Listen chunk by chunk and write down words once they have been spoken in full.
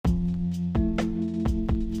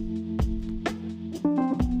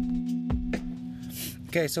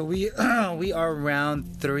Okay, so we we are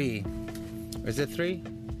round 3. Is it 3?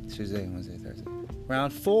 Tuesday, Wednesday, Thursday.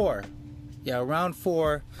 Round 4. Yeah, round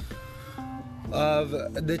 4 of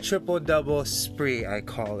the triple double spree, I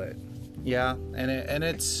call it. Yeah, and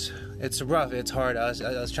it's rough. It's hard. I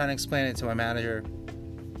was trying to explain it to my manager,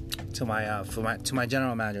 to my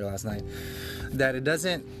general manager last night, that it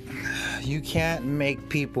doesn't. You can't make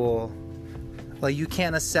people, like, you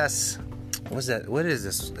can't assess. What is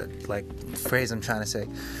this like phrase I'm trying to say?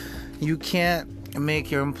 You can't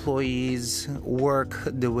make your employees work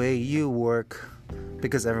the way you work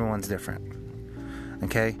because everyone's different.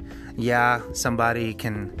 Okay? Yeah, somebody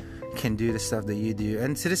can do the stuff that you do.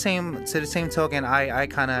 And to the same token, I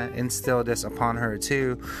kind of instill this upon her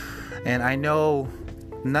too. And I know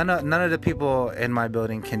none of the people in my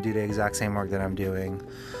building can do the exact same work that I'm doing,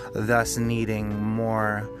 thus needing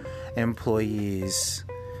more employees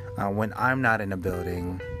when I'm not in the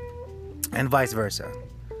building, and vice versa,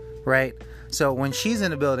 right? So when she's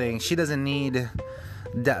in the building, she doesn't need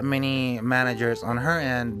that many managers on her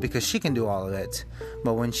end because she can do all of it.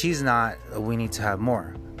 But when she's not, we need to have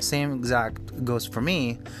more. Same exact goes for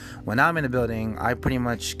me. When I'm in the building, I pretty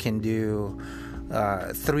much can do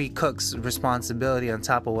 3 cooks' responsibility on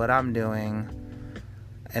top of what I'm doing,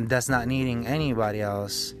 and that's not needing anybody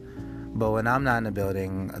else. But when I'm not in the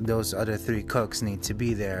building, those other 3 cooks need to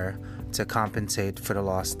be there to compensate for the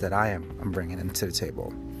loss that I'm bringing into the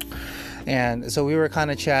table. And so we were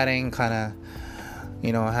kind of chatting, kind of,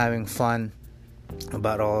 having fun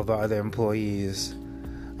about all of our other employees.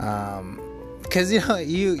 Because,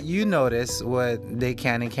 you notice what they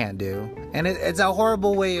can and can't do. And it's a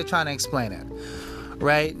horrible way of trying to explain it.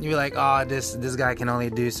 Right? You're like, oh, this guy can only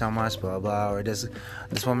do so much, blah, blah. Or this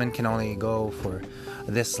woman can only go for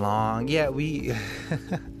this long. Yeah, we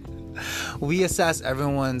assess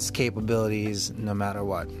everyone's capabilities no matter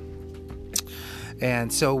what.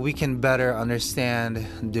 And so we can better understand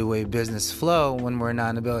the way business flow when we're not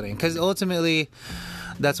in the building. Because ultimately,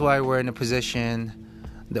 that's why we're in the position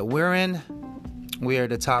that we're in. We are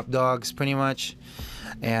the top dogs, pretty much.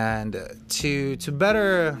 And to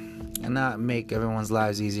better, not make everyone's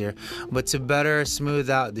lives easier, but to better smooth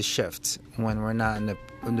out the shift when we're not in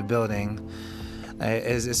the building,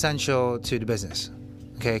 is essential to the business.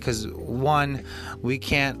 Okay, because 1, we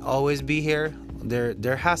can't always be here.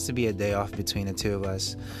 There has to be a day off between the 2 of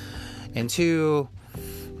us. And 2,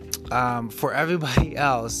 for everybody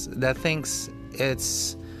else that thinks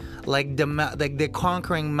it's like the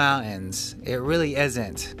conquering mountains, it really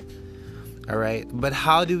isn't. All right, but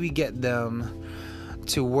how do we get them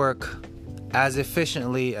to work as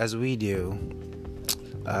efficiently as we do?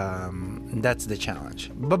 That's the challenge.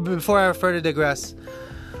 But before I further digress,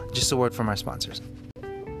 just a word from our sponsors.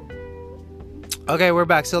 Okay, we're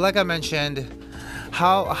back. So like I mentioned,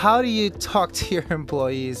 how do you talk to your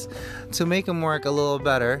employees to make them work a little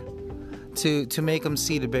better, to make them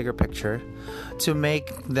see the bigger picture, to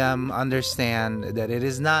make them understand that it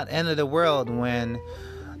is not end of the world when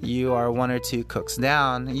you are 1 or 2 cooks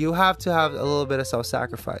down. You have to have a little bit of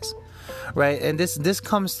self-sacrifice, right? And this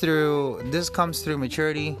comes through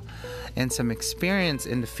maturity and some experience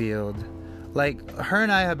in the field. Like, her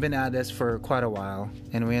and I have been at this for quite a while,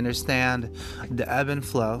 and we understand the ebb and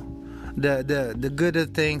flow, the good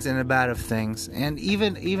of things and the bad of things. And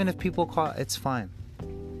even if people call it, it's fine.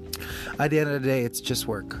 At the end of the day, it's just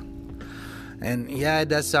work. And yeah, it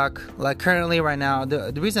does suck. Like, currently right now,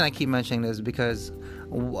 the reason I keep mentioning this is because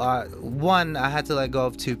 1, I had to let go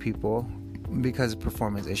of 2 people because of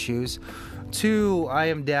performance issues. 2, I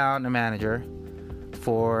am down a manager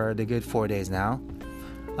for the good 4 days now.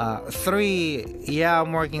 3, yeah,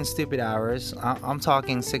 I'm working stupid hours. I'm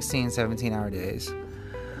talking 16, 17 hour days.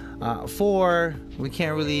 4, we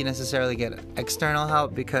can't really necessarily get external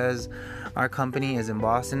help because our company is in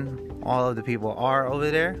Boston. All of the people are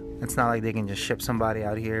over there. It's not like they can just ship somebody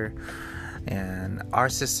out here. And our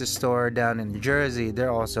sister store down in New Jersey, they're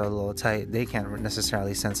also a little tight. They can't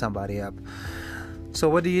necessarily send somebody up. So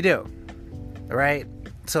what do? Right?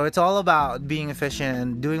 So it's all about being efficient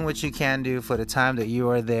and doing what you can do for the time that you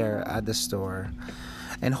are there at the store.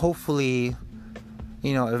 And hopefully,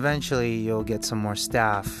 eventually you'll get some more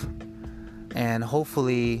staff. And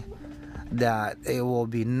hopefully that it will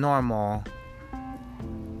be normal.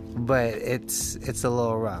 But it's a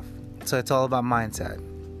little rough. So it's all about mindset.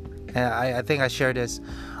 And I think I shared this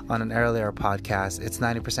on an earlier podcast. It's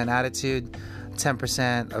 90% attitude,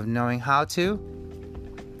 10% of knowing how to.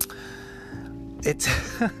 It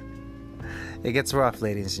gets rough,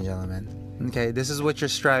 ladies and gentlemen. Okay, this is what you're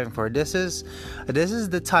striving for. This is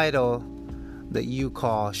the title that you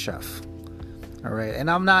call chef. All right, and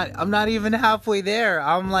I'm not even halfway there.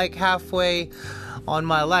 I'm like halfway on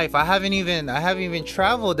my life. I haven't even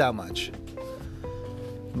traveled that much.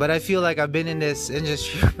 But I feel like I've been in this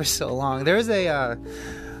industry for so long. There's a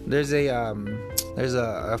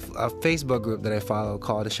Facebook group that I follow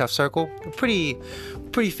called the Chef Circle. Pretty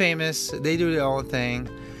famous. They do their own thing,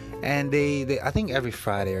 and they I think every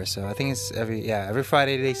Friday or so. I think it's every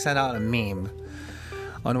Friday they send out a meme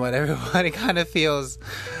on what everybody kind of feels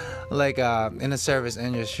like in the service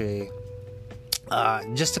industry.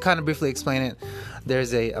 Just to kind of briefly explain it,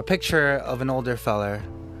 there's a picture of an older fella,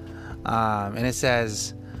 and it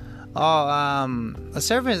says, a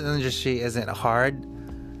service industry isn't hard,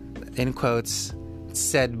 in quotes,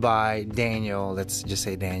 said by Daniel. Let's just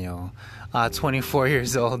say Daniel, 24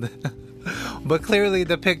 years old. But clearly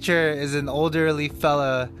the picture is an elderly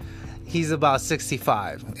fella. He's about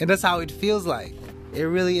 65, and that's how it feels like. It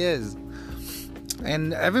really is,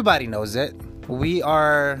 and everybody knows it. We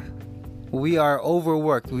are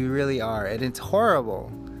overworked. We really are, and it's horrible.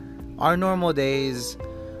 Our normal days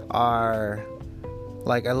are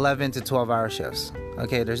like 11 to 12 hour shifts.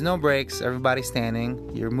 Okay, there's no breaks. Everybody's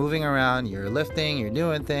standing. You're moving around. You're lifting. You're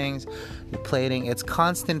doing things. You're plating. It's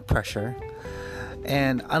constant pressure.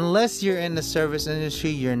 And unless you're in the service industry,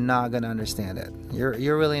 you're not gonna understand it.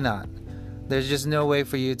 You're really not. There's just no way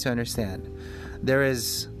for you to understand.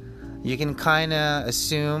 You can kind of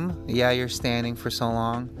assume, you're standing for so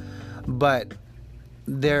long, but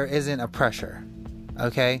there isn't a pressure.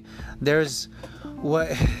 Okay, there's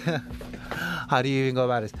what. How do you even go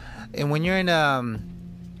about this? And when you're in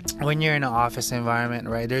an office environment,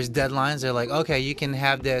 right? There's deadlines. They're like, okay, you can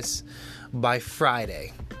have this by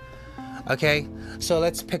Friday. Okay, so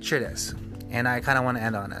let's picture this, and I kind of want to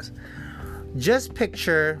end on this. Just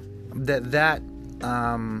picture that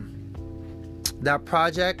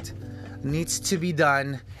project needs to be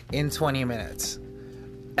done in 20 minutes.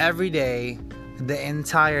 Every day, the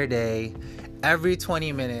entire day, every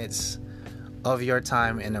 20 minutes of your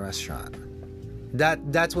time in the restaurant.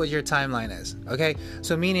 That's what your timeline is. Okay,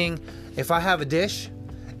 so meaning if I have a dish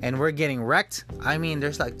and we're getting wrecked, I mean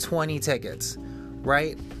there's like 20 tickets,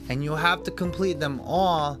 right? And you have to complete them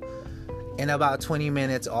all in about 20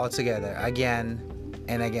 minutes altogether, again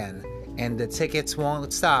and again. And the tickets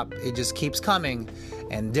won't stop. It just keeps coming,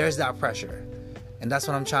 and there's that pressure. And that's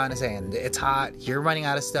what I'm trying to say. And it's hot. You're running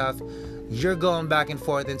out of stuff. You're going back and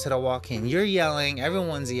forth into the walk-in. You're yelling.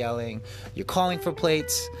 Everyone's yelling. You're calling for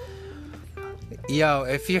plates. Yo,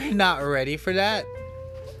 if you're not ready for that,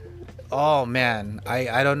 oh man,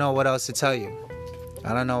 I don't know what else to tell you.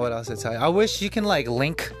 I wish you can like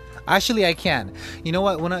link. Actually, I can. You know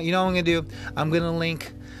what? You know what I'm gonna do? I'm gonna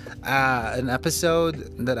link an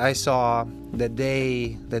episode that I saw that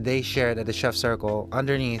they shared at the Chef Circle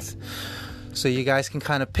underneath, so you guys can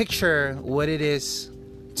kind of picture what it is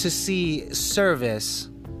to see service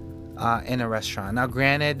in a restaurant. Now,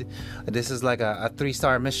 granted, this is like a 3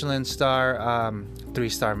 Michelin star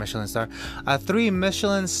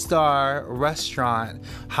restaurant.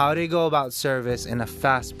 How they go about service in a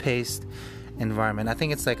fast-paced environment. I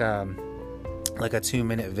think it's like a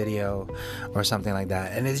 2-minute video or something like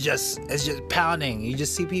that, and it's just pounding. You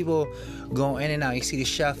just see people go in and out. You see the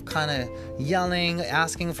chef kind of yelling,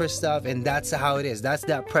 asking for stuff, and that's how it is. That's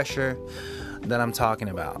that pressure that I'm talking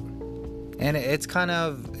about. And it's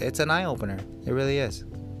an eye-opener. It really is.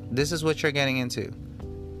 This is what you're getting into.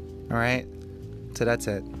 Alright? So that's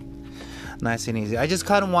it. Nice and easy. I just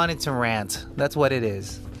kind of wanted to rant. That's what it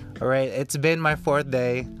is. Alright? It's been my 4th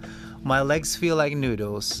day. My legs feel like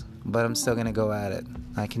noodles, but I'm still going to go at it.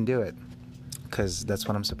 I can do it. Because that's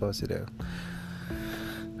what I'm supposed to do.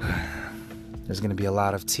 There's going to be a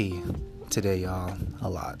lot of tea today, y'all. A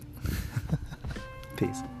lot.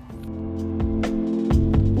 Peace.